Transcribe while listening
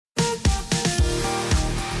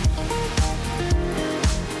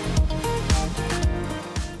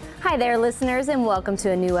Hi there, listeners, and welcome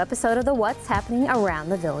to a new episode of the What's Happening Around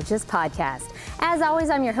the Villages podcast. As always,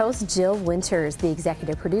 I'm your host, Jill Winters, the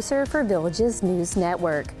executive producer for Villages News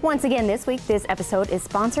Network. Once again, this week, this episode is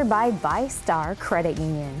sponsored by ViStar Credit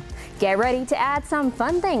Union. Get ready to add some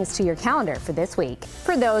fun things to your calendar for this week.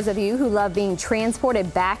 For those of you who love being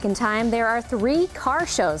transported back in time, there are 3 car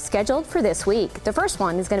shows scheduled for this week. The first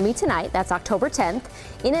one is going to be tonight, that's October 10th,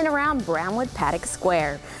 in and around Brownwood Paddock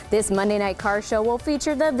Square. This Monday night car show will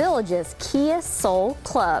feature the Villages Kia Soul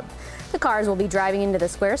Club. The cars will be driving into the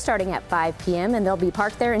square starting at 5 p.m. and they'll be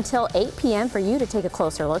parked there until 8 p.m. for you to take a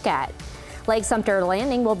closer look at. Lake Sumter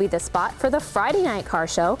Landing will be the spot for the Friday night car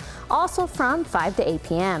show, also from 5 to 8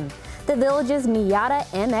 p.m. The Villages Miata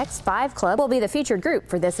MX-5 Club will be the featured group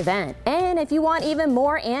for this event. And if you want even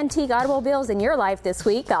more antique automobiles in your life this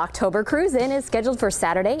week, the October Cruise-In is scheduled for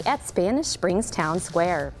Saturday at Spanish Springs Town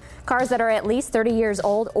Square. Cars that are at least 30 years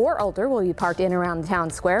old or older will be parked in and around the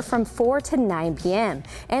town square from 4 to 9 p.m.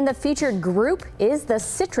 And the featured group is the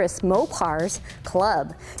Citrus Mopars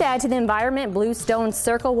Club. To add to the environment, Bluestone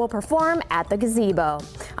Circle will perform at the gazebo.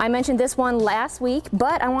 I mentioned this one last week,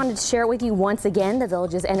 but I wanted to share it with you once again. The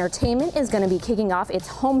Villages Entertainment is going to be kicking off its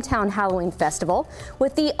hometown Halloween festival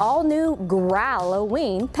with the all-new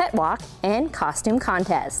Growloween Pet Walk and Costume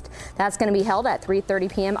Contest. That's going to be held at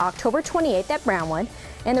 3:30 p.m. October 28th at Brownwood.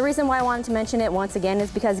 And the reason why I wanted to mention it once again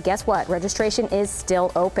is because guess what? Registration is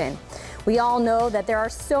still open. We all know that there are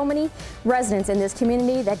so many residents in this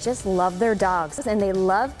community that just love their dogs and they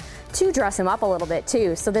love to dress them up a little bit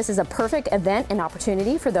too. So this is a perfect event and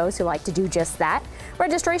opportunity for those who like to do just that.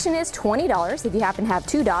 Registration is $20. If you happen to have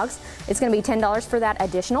 2 dogs, it's going to be $10 for that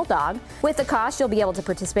additional dog. With the cost, you'll be able to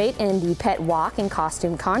participate in the pet walk and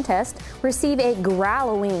costume contest, receive a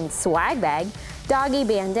Growloween swag bag, doggy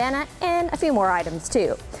bandana, and a few more items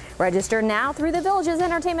too. Register now through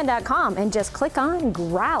thevillagesentertainment.com and just click on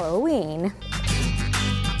Growloween.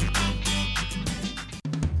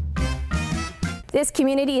 This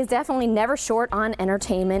community is definitely never short on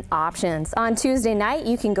entertainment options. On Tuesday night,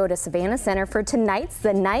 you can go to Savannah Center for tonight's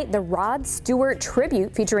the Rod Stewart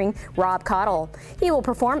Tribute featuring Rob Cottle. He will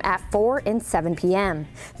perform at 4 and 7 p.m.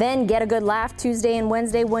 Then get a good laugh Tuesday and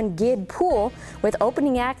Wednesday when Gid Pool with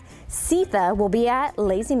opening act Sitha will be at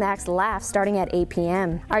Lazy Mac's Laugh starting at 8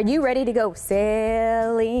 p.m. Are you ready to go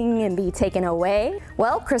sailing and be taken away?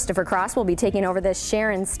 Well, Christopher Cross will be taking over the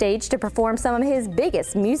Sharon stage to perform some of his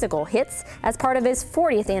biggest musical hits as part of his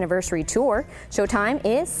 40th anniversary tour. Showtime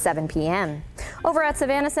is 7 p.m. Over at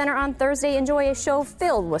Savannah Center on Thursday, enjoy a show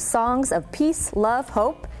filled with songs of peace, love,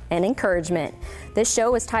 hope, and encouragement. This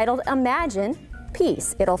show is titled Imagine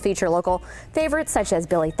Peace. It'll feature local favorites such as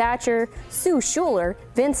Billy Thatcher, Sue Schuler,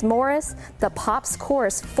 Vince Morris, the Pops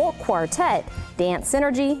Chorus Folk Quartet, Dance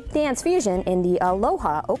Synergy, Dance Fusion, and the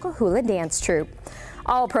Aloha Okahula Dance Troupe.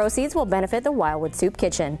 All proceeds will benefit the Wildwood Soup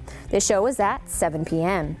Kitchen. This show is at 7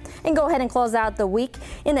 p.m. And go ahead and close out the week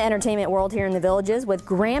in the entertainment world here in the Villages with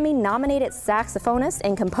Grammy-nominated saxophonist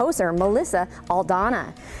and composer Melissa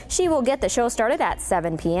Aldana. She will get the show started at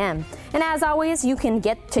 7 p.m. And as always, you can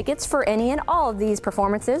get tickets for any and all of these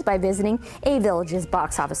performances by visiting a Villages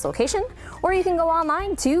box office location, or you can go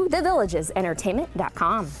online to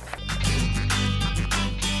thevillagesentertainment.com.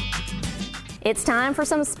 It's time for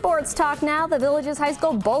some sports talk now. The Villages High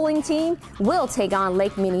School bowling team will take on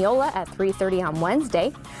Lake Mineola at 3:30 on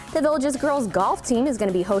Wednesday. The Villages girls golf team is going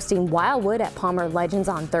to be hosting Wildwood at Palmer Legends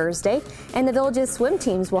on Thursday. And the Villages swim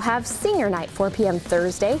teams will have senior night 4 p.m.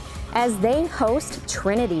 Thursday as they host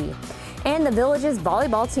Trinity. And the Villages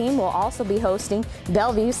volleyball team will also be hosting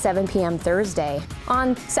Bellevue 7 p.m. Thursday.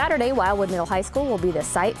 On Saturday, Wildwood Middle High School will be the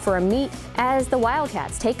site for a meet as the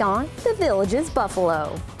Wildcats take on the Villages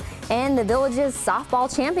Buffalo. And the Villages Softball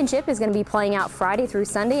Championship is going to be playing out Friday through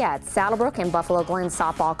Sunday at Saddlebrook and Buffalo Glen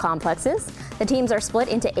softball complexes. The teams are split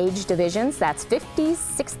into age divisions, that's 50s,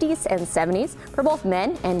 60s, and 70s for both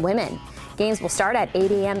men and women. Games will start at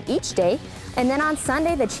 8 a.m. each day, and then on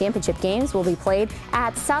Sunday, the championship games will be played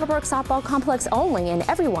at Saddlebrook Softball Complex only, and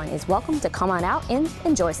everyone is welcome to come on out and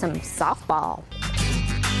enjoy some softball.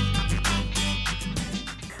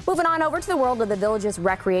 Moving on over to the world of the Villages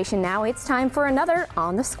recreation now, it's time for another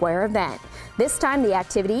On the Square event. This time the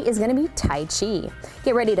activity is going to be Tai Chi.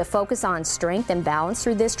 Get ready to focus on strength and balance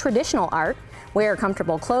through this traditional art. Wear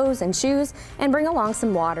comfortable clothes and shoes and bring along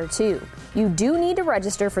some water too. You do need to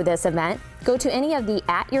register for this event. Go to any of the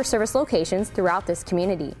at your service locations throughout this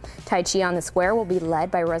community. Tai Chi on the Square will be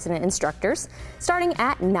led by resident instructors starting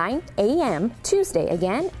at 9 a.m. Tuesday,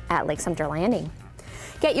 again at Lake Sumter Landing.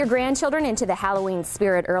 Get your grandchildren into the Halloween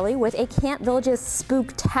spirit early with a Camp Villages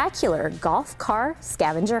Spooktacular golf car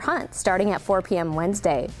scavenger hunt starting at 4 p.m.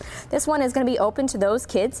 Wednesday. This one is going to be open to those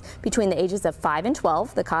kids between the ages of 5 and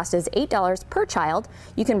 12. The cost is $8 per child.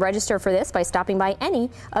 You can register for this by stopping by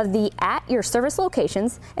any of the at your service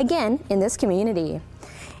locations, again, in this community.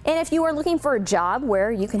 And if you are looking for a job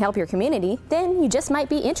where you can help your community, then you just might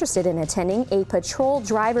be interested in attending a Patrol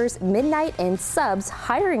Drivers Midnight and Subs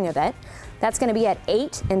hiring event. That's going to be at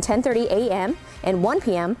 8 and 10:30 a.m. and 1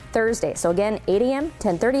 p.m. Thursday. So again, 8 a.m.,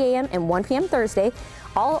 10:30 a.m. and 1 p.m. Thursday,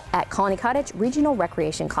 all at Colony Cottage Regional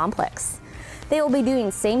Recreation Complex. They will be doing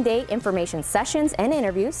same-day information sessions and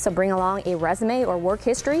interviews, so bring along a resume or work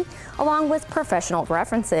history along with professional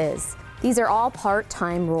references. These are all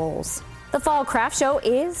part-time roles. The Fall Craft Show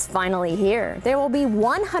is finally here. There will be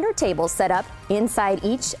 100 tables set up inside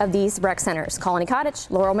each of these rec centers, Colony Cottage,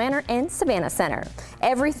 Laurel Manor, and Savannah Center.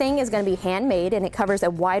 Everything is going to be handmade, and it covers a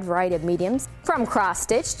wide variety of mediums, from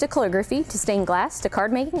cross-stitch to calligraphy to stained glass to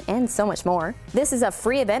card making and so much more. This is a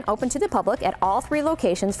free event open to the public at all 3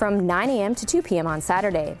 locations from 9 a.m. to 2 p.m. on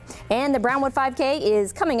Saturday. And the Brownwood 5K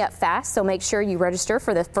is coming up fast, so make sure you register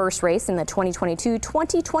for the first race in the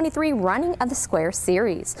 2022-2023 Running of the Square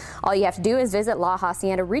series. All you have to do is visit La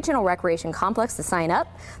Hacienda Regional Recreation Complex to sign up.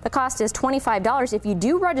 The cost is $25 if you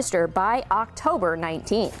do register by October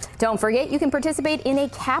 19th. Don't forget, you can participate in a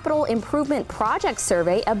capital improvement project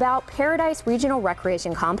survey about Paradise Regional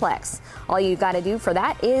Recreation Complex. All you got to do for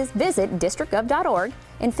that is visit districtgov.org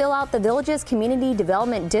and fill out the Villages Community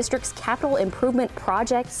Development District's Capital Improvement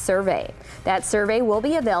Project Survey. That survey will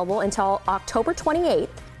be available until October 28th.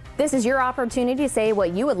 This is your opportunity to say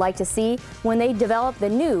what you would like to see when they develop the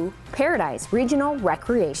new Paradise Regional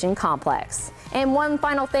Recreation Complex. And one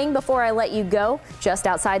final thing before I let you go, just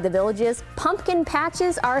outside the Villages, pumpkin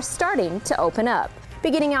patches are starting to open up.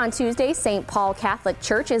 Beginning on Tuesday, St. Paul Catholic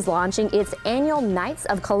Church is launching its annual Knights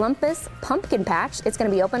of Columbus Pumpkin Patch. It's going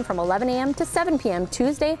to be open from 11 a.m. to 7 p.m.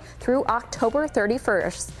 Tuesday through October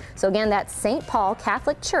 31st. So again, that's St. Paul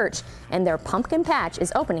Catholic Church, and their pumpkin patch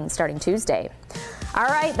is opening starting Tuesday. All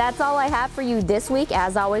right, that's all I have for you this week.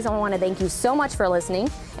 As always, I want to thank you so much for listening.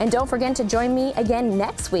 And don't forget to join me again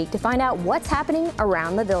next week to find out what's happening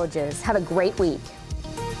around the Villages. Have a great week.